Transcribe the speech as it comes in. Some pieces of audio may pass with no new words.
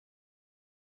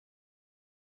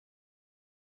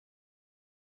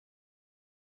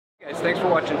Guys, thanks for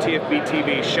watching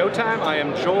TFBTV Showtime. I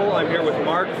am Joel. I'm here with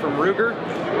Mark from Ruger.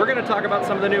 We're going to talk about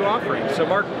some of the new offerings. So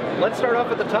Mark, let's start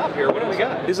off at the top here. What do we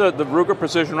got? These are the Ruger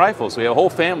precision rifles. We have a whole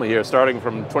family here, starting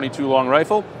from 22 long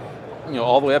rifle,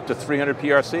 all the way up to 300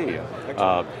 PRC.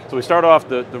 So we start off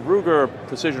the Ruger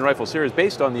precision rifle series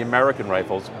based on the American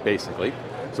rifles, basically.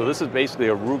 So this is basically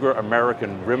a Ruger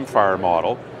American rimfire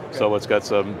model. So it's got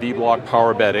some B-block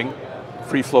power bedding,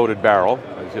 free-floated barrel,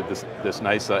 this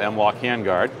nice M-lock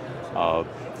handguard,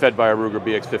 fed by a Ruger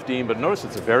BX-15. But notice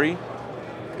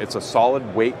it's a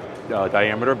solid weight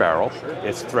diameter barrel. Sure.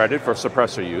 It's threaded for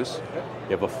suppressor use.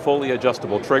 You have a fully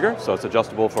adjustable trigger, so it's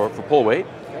adjustable for pull weight,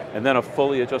 and then a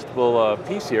fully adjustable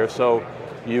piece here, so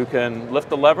you can lift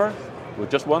the lever with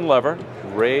just one lever,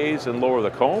 raise and lower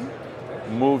the comb,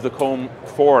 move the comb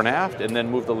fore and aft, and then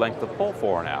move the length of pull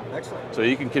fore and aft. Excellent. So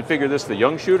you can configure this for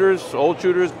young shooters, old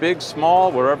shooters, big,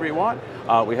 small, wherever you want.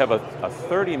 We have a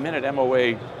 30-minute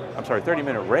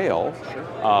rail.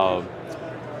 Sure.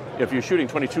 If you're shooting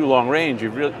 22 long range, you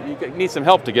need some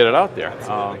help to get it out there.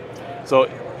 So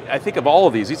I think of all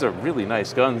of these are really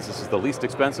nice guns. This is the least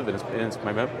expensive, and it's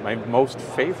my most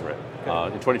favorite.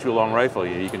 The 22 long rifle,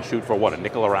 you can shoot for what, a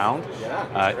nickel a round?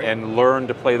 Yeah, and learn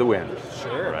to play the wind.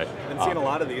 Sure. Right. I've been seeing a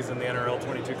lot of these in the NRL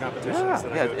 22 competitions.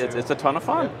 Yeah, it's a ton of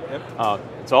fun. Yep.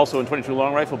 It's also in 22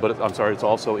 long rifle, but it's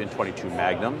also in 22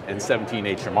 Magnum and 17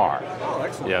 HMR. Oh,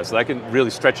 excellent. Yeah, so that can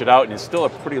really stretch it out, and it's still a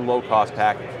pretty low-cost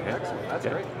package. Excellent. That's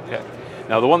great. Yeah.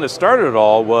 Now, the one that started it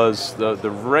all was the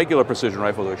regular precision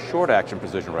rifle, the short-action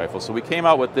precision rifle. So we came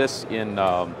out with this in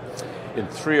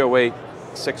 308,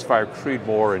 6.5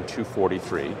 Creedmoor, and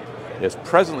 243. It's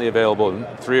presently available in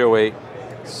 308,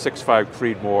 6.5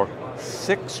 Creedmoor,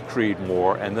 6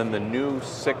 Creedmoor, and then the new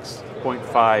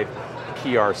 6.5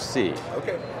 PRC.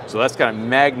 Okay. So that's kind of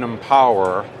magnum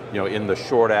power, in the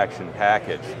short-action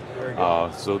package.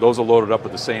 So those are loaded up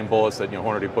with the same bullets that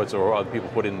Hornady puts or other people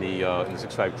put in the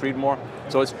 6.5 Creedmoor.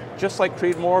 So it's just like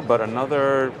Creedmoor, but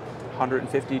another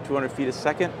 150, 200 feet a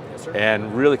second, yes, sir,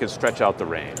 and really can stretch out the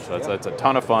range. So it's a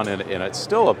ton of fun, and it's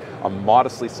still a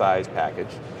modestly sized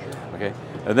package. Okay,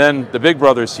 and then the big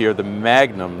brothers here, the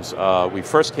Magnums. We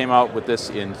first came out with this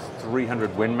in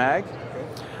 300 Win Mag,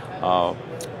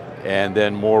 and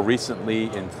then more recently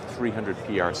in 300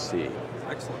 PRC.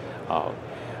 Excellent.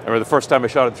 I remember the first time I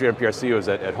shot at 300 PRC was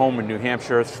at home in New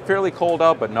Hampshire. It's fairly cold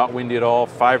out, but not windy at all.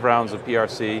 5 rounds of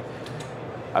PRC.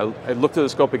 I looked at the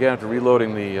scope again after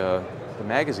reloading the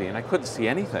magazine. I couldn't see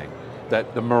anything.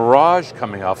 The mirage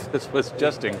coming off this was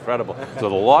just incredible. So there's a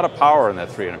lot of power in that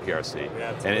 300 PRC,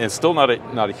 and it's still not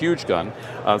a huge gun.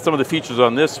 Some of the features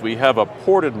on this, we have a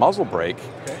ported muzzle brake.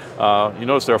 You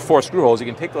notice there are 4 screw holes. You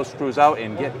can take those screws out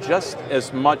and get just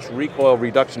as much recoil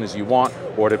reduction as you want,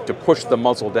 or to push the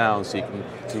muzzle down so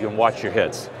you can watch your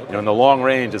hits. In the long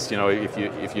range, it's,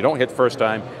 if you don't hit first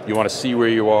time, you want to see where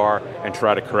you are and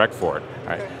try to correct for it. All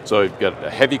right. So you've got a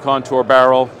heavy contour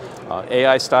barrel,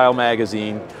 AI style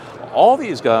magazine. All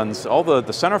these guns, all the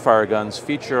centerfire guns,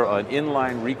 feature an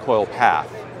inline recoil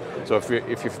path. So if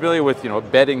you're familiar with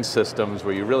bedding systems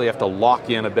where you really have to lock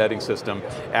in a bedding system,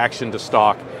 action to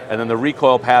stock, and then the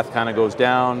recoil path kind of goes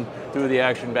down through the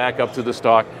action, back up to the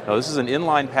stock. Now this is an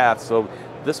inline path, so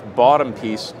this bottom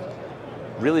piece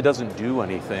really doesn't do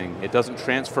anything. It doesn't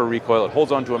transfer recoil. It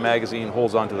holds onto a magazine,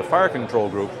 holds onto the fire control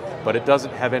group, but it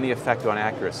doesn't have any effect on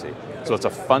accuracy. So it's a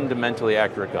fundamentally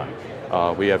accurate gun.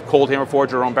 We have cold hammer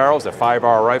forged our own barrels. They're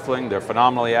 5-hour rifling. They're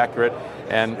phenomenally accurate,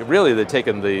 and really they've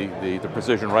taken the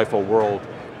precision rifle world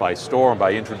by storm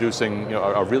by introducing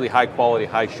a really high quality,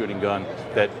 high shooting gun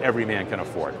that every man can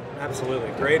afford. Absolutely,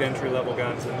 great entry level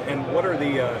guns. And what are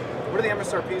the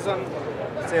MSRPs on?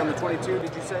 Say on the 22,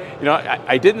 did you say?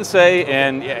 I didn't say,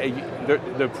 and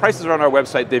the prices are on our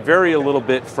website. They vary a little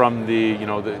bit from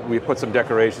we put some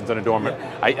decorations and adornment.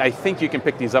 Yeah. I think you can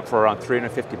pick these up for around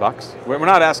 $350. We're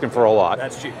not asking for a lot.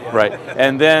 That's cheap. Yeah. Right.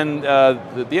 And then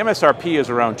the MSRP is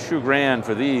around $2,000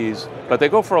 for these, but they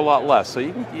go for a lot less. So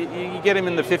you get them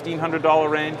in the $1,500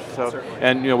 range. So, certainly.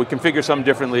 And we configure some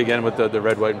differently again with the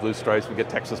red, white, and blue stripes. We get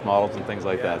Texas models and things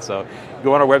like that. So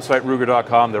go on our website,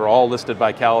 Ruger.com. They're all listed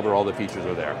by caliber. All the features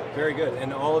are there. Very good.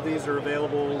 And all of these are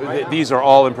available right now? These are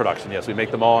all in production, yes. We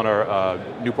make them all in our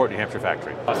Newport, New Hampshire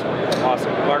factory. Awesome.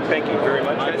 Mark, thank you very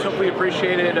much. I hopefully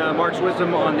appreciated Mark's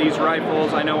wisdom on these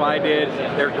rifles. I know I did.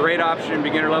 They're a great option,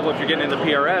 beginner level, if you're getting into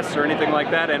PRS or anything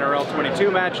like that, NRL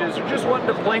 22 matches, or just wanting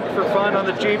to plink for fun on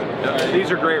the cheap.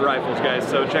 These are great rifles, guys.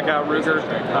 So check out Ruger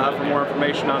for more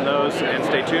information on those, and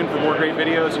stay tuned for more great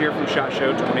videos here from SHOT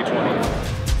Show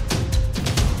 2020.